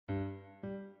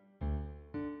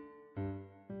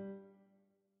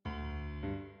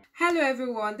Hello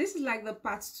everyone, this is like the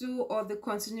part 2 or the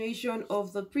continuation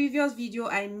of the previous video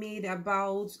I made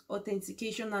about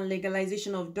authentication and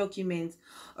legalization of documents.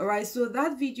 All right, so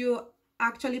that video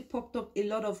actually popped up a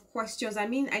lot of questions. I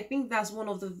think that's one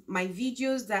of my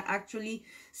videos that actually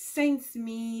sent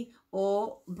me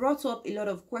or brought up a lot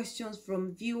of questions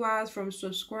from viewers, from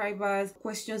subscribers,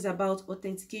 questions about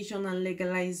authentication and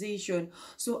legalization.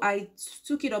 So I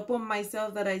took it upon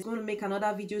myself that I was going to make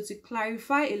another video to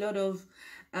clarify a lot of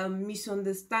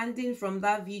misunderstanding from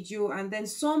that video, and then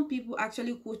some people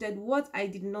actually quoted what I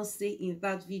did not say in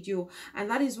that video, and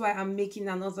that is why I'm making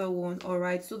another one. All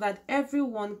right, so that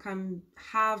everyone can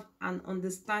have an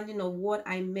understanding of what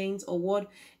I meant or what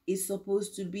is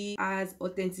supposed to be as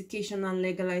authentication and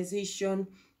legalization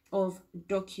of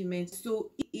documents.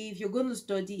 So if you're going to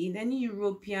study in any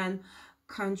European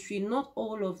country, not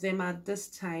all of them at this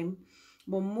time,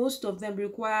 but most of them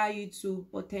require you to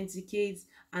authenticate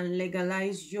and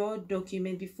legalize your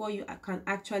document before you can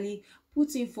actually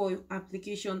put in for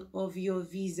application of your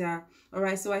visa. All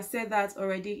right, so I said that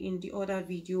already in the other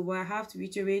video, but I have to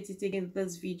reiterate it again in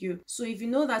this video. So if you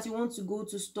know that you want to go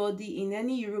to study in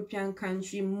any European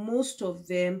country, most of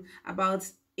them, about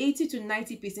 80 to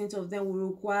 90% of them, will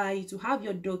require you to have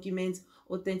your documents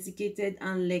authenticated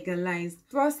and legalized.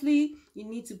 Firstly, you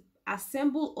need to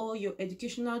assemble all your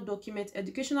educational documents.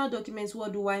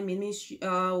 What do I mean?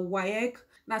 WAEC,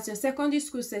 that's your secondary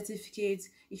school certificate.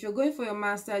 If you're going for your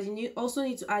master's, you also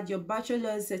need to add your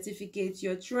bachelor's certificate,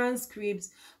 your transcripts,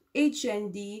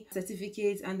 HND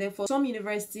certificate, and then for some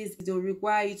universities they'll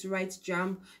require you to write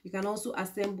JAM. You can also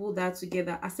assemble that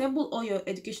together. Assemble all your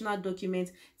educational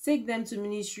documents, take them to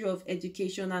Ministry of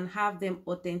Education and have them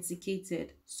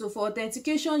authenticated. So for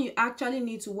authentication, you actually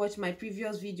need to watch my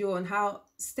previous video on how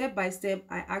step by step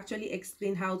I actually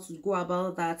explain how to go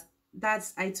about that.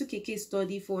 I took a case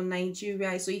study for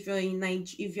Nigeria. So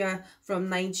if you're from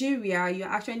Nigeria, you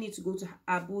actually need to go to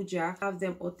Abuja, have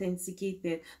them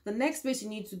authenticated. The next place you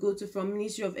need to go to from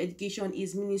Ministry of Education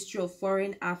is Ministry of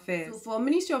Foreign Affairs. So for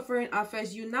Ministry of Foreign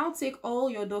Affairs, you now take all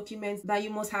your documents that you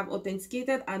must have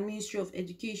authenticated at Ministry of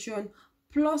Education,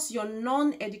 plus your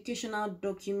non-educational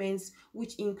documents,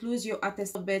 which includes your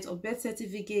attestation of birth or birth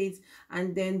certificate,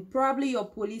 and then probably your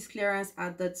police clearance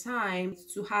at the time,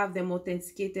 to have them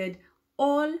authenticated,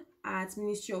 all at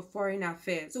Ministry of Foreign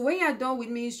Affairs. So when you're done with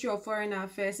Ministry of Foreign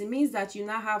Affairs, it means that you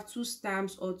now have 2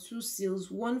 stamps or 2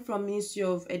 seals, one from Ministry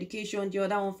of Education, the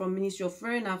other one from Ministry of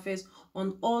Foreign Affairs,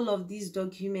 on all of these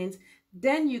documents.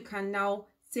 Then you can now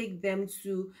take them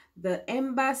to the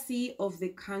embassy of the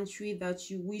country that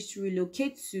you wish to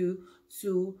relocate to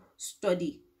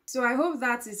study. So I hope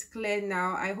that is clear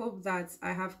now. I hope that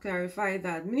I have clarified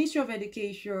that. Ministry of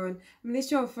Education,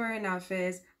 Ministry of Foreign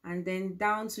Affairs, and then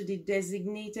down to the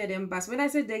designated embassy. When I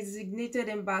say designated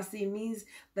embassy, it means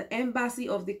the embassy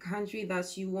of the country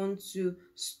that you want to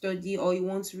study or you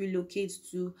want to relocate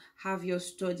to have your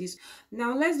studies.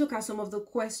 Now let's look at some of the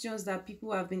questions that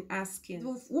people have been asking.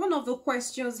 One of the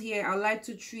questions here I like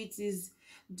to treat is,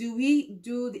 do we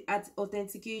do the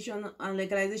authentication and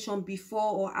legalization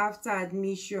before or after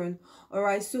admission? All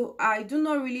right, so I do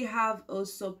not really have a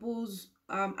supposed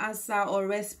answer or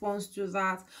response to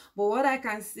that, but what I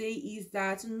can say is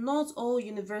that not all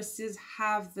universities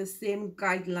have the same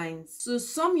guidelines. So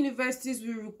some universities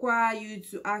will require you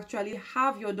to actually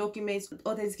have your documents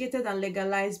authenticated and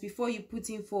legalized before you put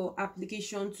in for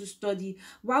application to study,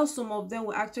 while some of them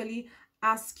will actually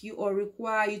ask you or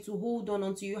require you to hold on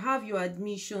until you have your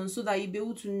admission, so that you'll be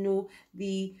able to know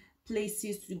the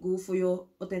places to go for your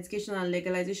authentication and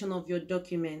legalization of your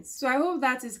documents. So I hope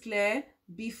that is clear.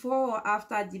 Before or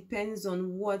after depends on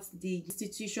what the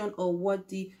institution or what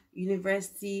the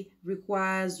university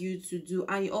requires you to do,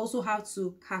 and you also have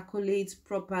to calculate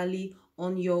properly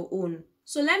on your own.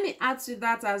 So let me add to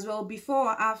that as well, before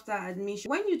or after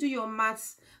admission. When you do your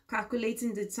maths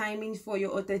calculating the timing for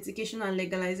your authentication and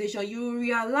legalization, you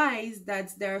realize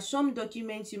that there are some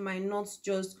documents you might not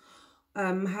just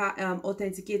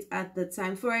authenticate at the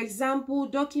time. For example,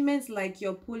 documents like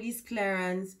your police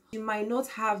clearance, you might not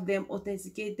have them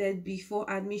authenticated before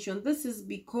admission. This is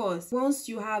because once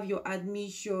you have your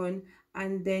admission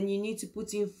and then you need to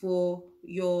put in for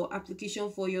your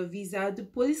application for your visa, the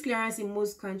police clearance in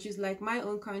most countries, like my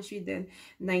own country, then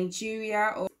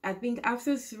Nigeria, or I think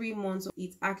after 3 months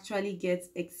it actually gets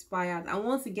expired, and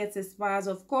once it gets expired,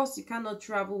 of course you cannot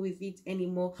travel with it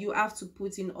anymore. You have to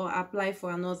put in or apply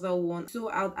for another one. So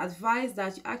I'd advise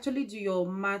that you actually do your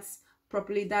maths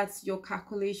properly. That's your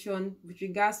calculation with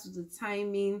regards to the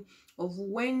timing of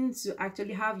when to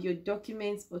actually have your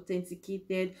documents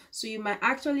authenticated. So you might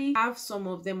actually have some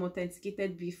of them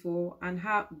authenticated before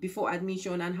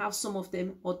admission, and have some of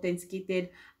them authenticated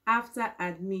after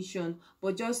admission,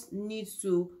 but you just need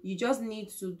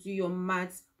to do your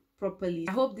maths properly.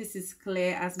 I hope this is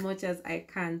clear as much as I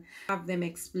can have them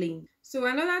explained. So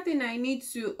another thing I need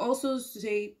to also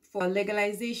say for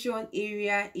legalization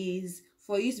area is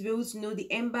for you to be able to know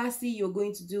the embassy you're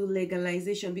going to do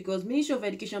legalization, because Ministry of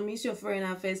Education, Ministry of Foreign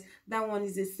Affairs, that one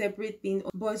is a separate thing,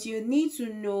 but you need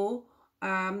to know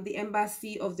the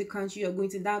embassy of the country you're going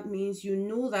to. That means you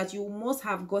know that you must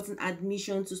have gotten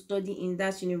admission to study in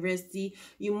that university.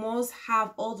 You must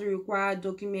have all the required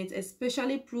documents,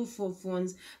 especially proof of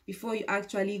funds, before you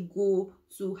actually go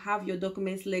to have your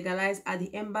documents legalized at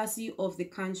the embassy of the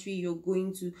country you're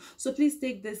going to. So please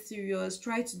take this serious.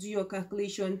 Try to do your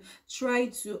calculation. Try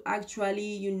to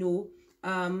actually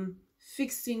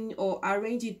fixing or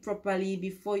arrange it properly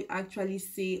before you actually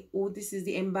say, oh, this is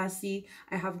the embassy,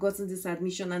 I have gotten this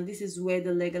admission, and this is where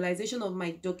the legalization of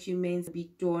my documents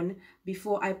be done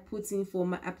before I put in for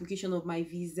my application of my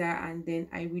visa, and then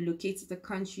I relocate to the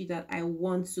country that I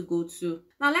want to go to.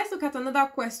 Now let's look at another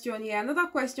question here. Another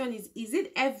question is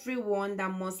it everyone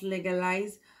that must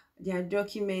legalize their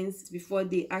documents before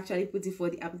they actually put in for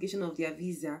the application of their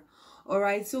visa? All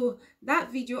right, so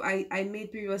that video I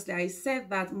made previously, I said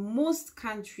that most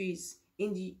countries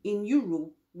in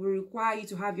Europe will require you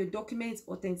to have your documents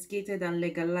authenticated and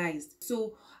legalized.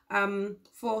 So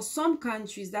for some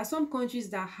countries, there are some countries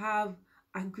that have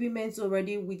agreements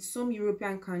already with some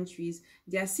European countries.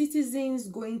 Their citizens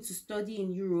going to study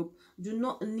in Europe do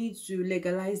not need to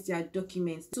legalize their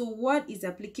documents. So what is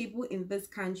applicable in this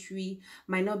country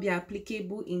might not be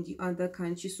applicable in the other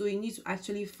country. So you need to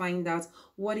actually find out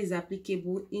what is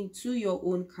applicable into your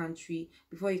own country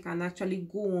before you can actually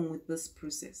go on with this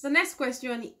process. The next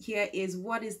question here is,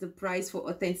 what is the price for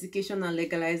authentication and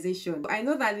legalization? I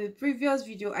know that in the previous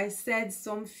video I said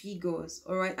some figures,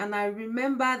 all right, and I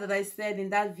remember that I said in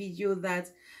that video that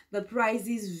the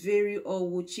prices vary or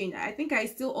will change. I think I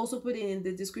still also put it in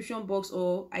the description box,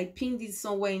 or I pinned it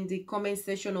somewhere in the comment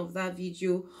section of that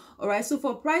video. All right, so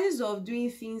for prices of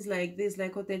doing things like this,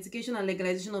 like authentication and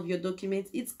legalization of your documents,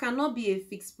 it cannot be a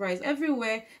fixed price.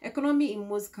 Everywhere, economy in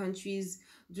most countries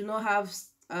do not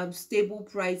have stable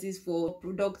prices for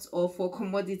products or for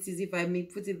commodities, if I may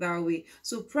put it that way.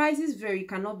 So prices vary,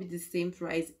 cannot be the same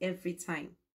price every time.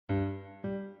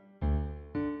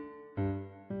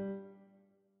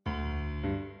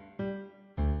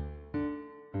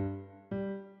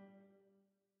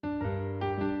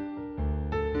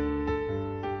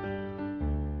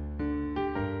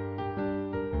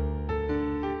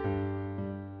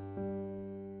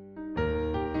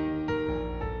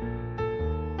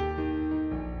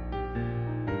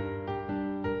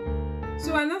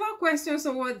 So another question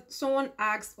someone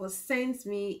asked or sent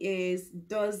me is,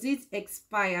 does it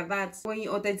expire? That when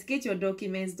you authenticate your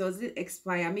documents, does it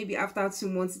expire? Maybe after 2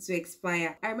 months to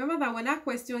expire. I remember that when that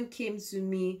question came to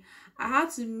me, I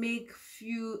had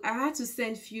to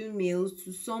send few mails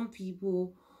to some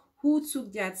people who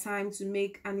took their time to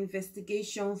make an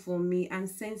investigation for me and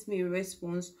sent me a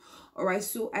response. All right,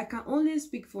 so I can only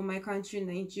speak for my country,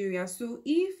 Nigeria. So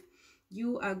if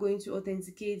you are going to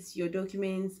authenticate your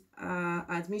documents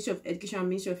at Ministry of Education and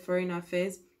Ministry of Foreign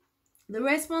Affairs, the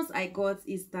response I got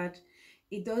is that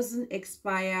it doesn't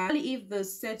expire if the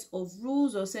set of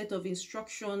rules or set of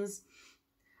instructions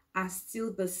are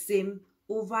still the same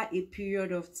over a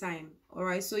period of time. All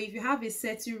right, so if you have a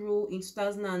setting rule in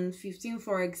 2015,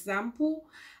 for example,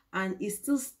 and it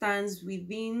still stands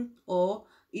within, or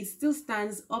it still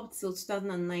stands up till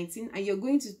 2019, and you're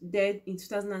going to dead in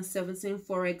 2017,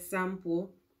 for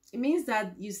example, it means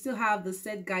that you still have the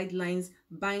set guidelines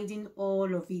binding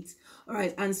all of it. All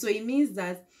right, and so it means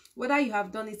that whether you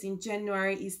have done it in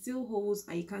January, it still holds,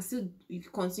 and you can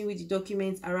continue with the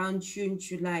documents around June,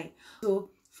 July. So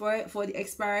for the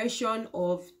expiration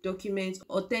of documents,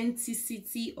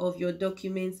 authenticity of your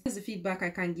documents, is the feedback I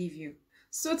can give you.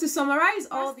 So to summarize,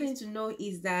 all things to know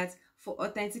is that for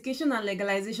authentication and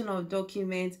legalization of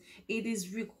documents, it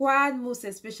is required most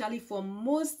especially for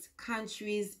most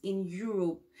countries in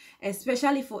Europe,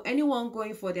 especially for anyone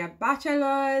going for their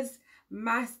bachelor's,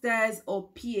 master's, or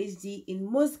PhD.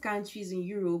 In most countries in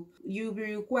Europe, you'll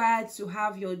be required to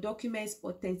have your documents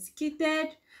authenticated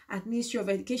at Ministry of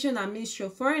Education and Ministry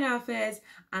of Foreign Affairs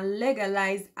and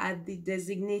legalized at the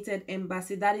designated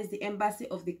embassy. That is the embassy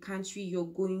of the country you're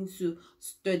going to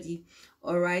study.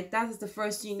 All right, that is the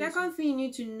first thing. Second thing you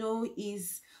need to know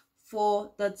is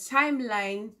for the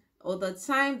timeline or the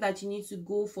time that you need to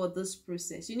go for this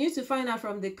process. You need to find out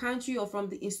from the country or from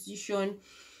the institution,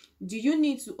 do you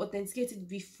need to authenticate it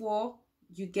before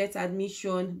you get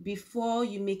admission, before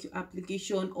you make your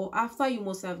application, or after you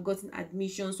must have gotten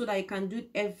admission, so that you can do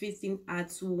everything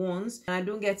at once. And I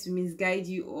don't get to misguide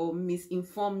you or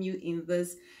misinform you in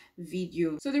this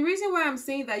video. So the reason why I'm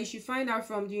saying that you should find out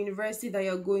from the university that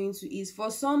you're going to is,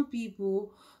 for some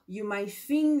people, you might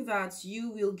think that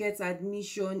you will get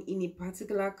admission in a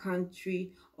particular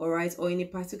country, all right, or in a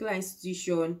particular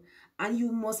institution, and you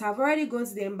must have already gone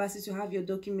to the embassy to have your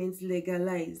documents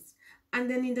legalized. And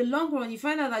then in the long run, you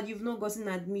find out that you've not gotten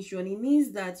admission. It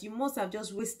means that you must have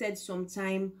just wasted some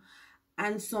time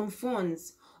and some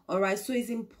funds. All right, so it's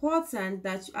important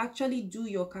that you actually do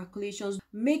your calculations,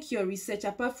 make your research.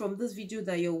 Apart from this video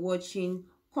that you're watching,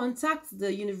 contact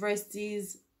the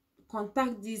universities,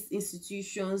 contact these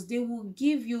institutions. They will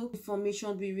give you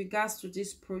information with regards to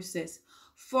this process.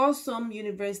 For some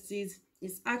universities,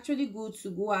 it's actually good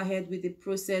to go ahead with the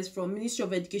process from Ministry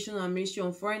of Education and Ministry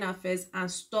of Foreign Affairs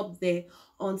and stop there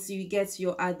until you get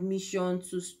your admission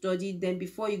to study, then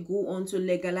before you go on to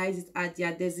legalize it at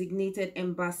their designated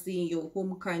embassy in your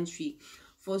home country.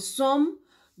 For some,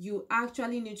 you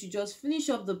actually need to just finish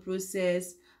up the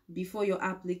process before your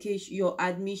application, your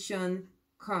admission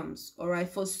comes. All right,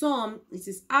 for some, it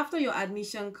is after your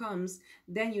admission comes,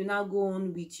 then you now go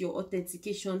on with your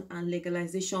authentication and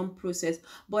legalization process.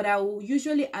 But I will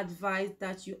usually advise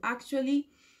that you actually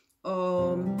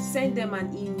send them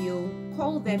an email,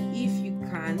 call them if you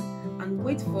can, and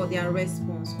wait for their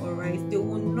response. All right, they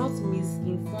will not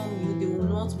misinform you, they will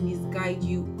not misguide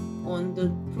you on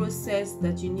the process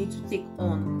that you need to take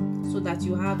on, so that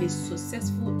you have a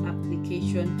successful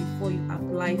application before you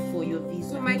apply for your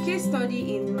visa. So my case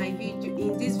study in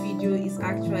this video is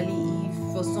actually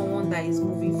for someone that is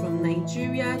moving from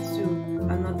Nigeria to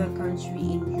another country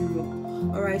in Europe.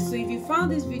 All right, so if you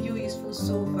found this video useful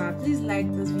so far, please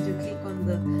like this video, click on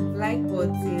the like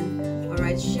button. All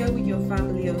right, share with your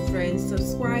family and friends,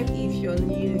 subscribe if you're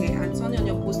new here, and turn on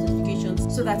your post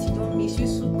notifications so that you don't miss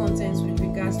useful content with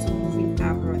regards to moving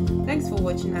abroad. Thanks for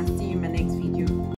watching, and see you in my next video.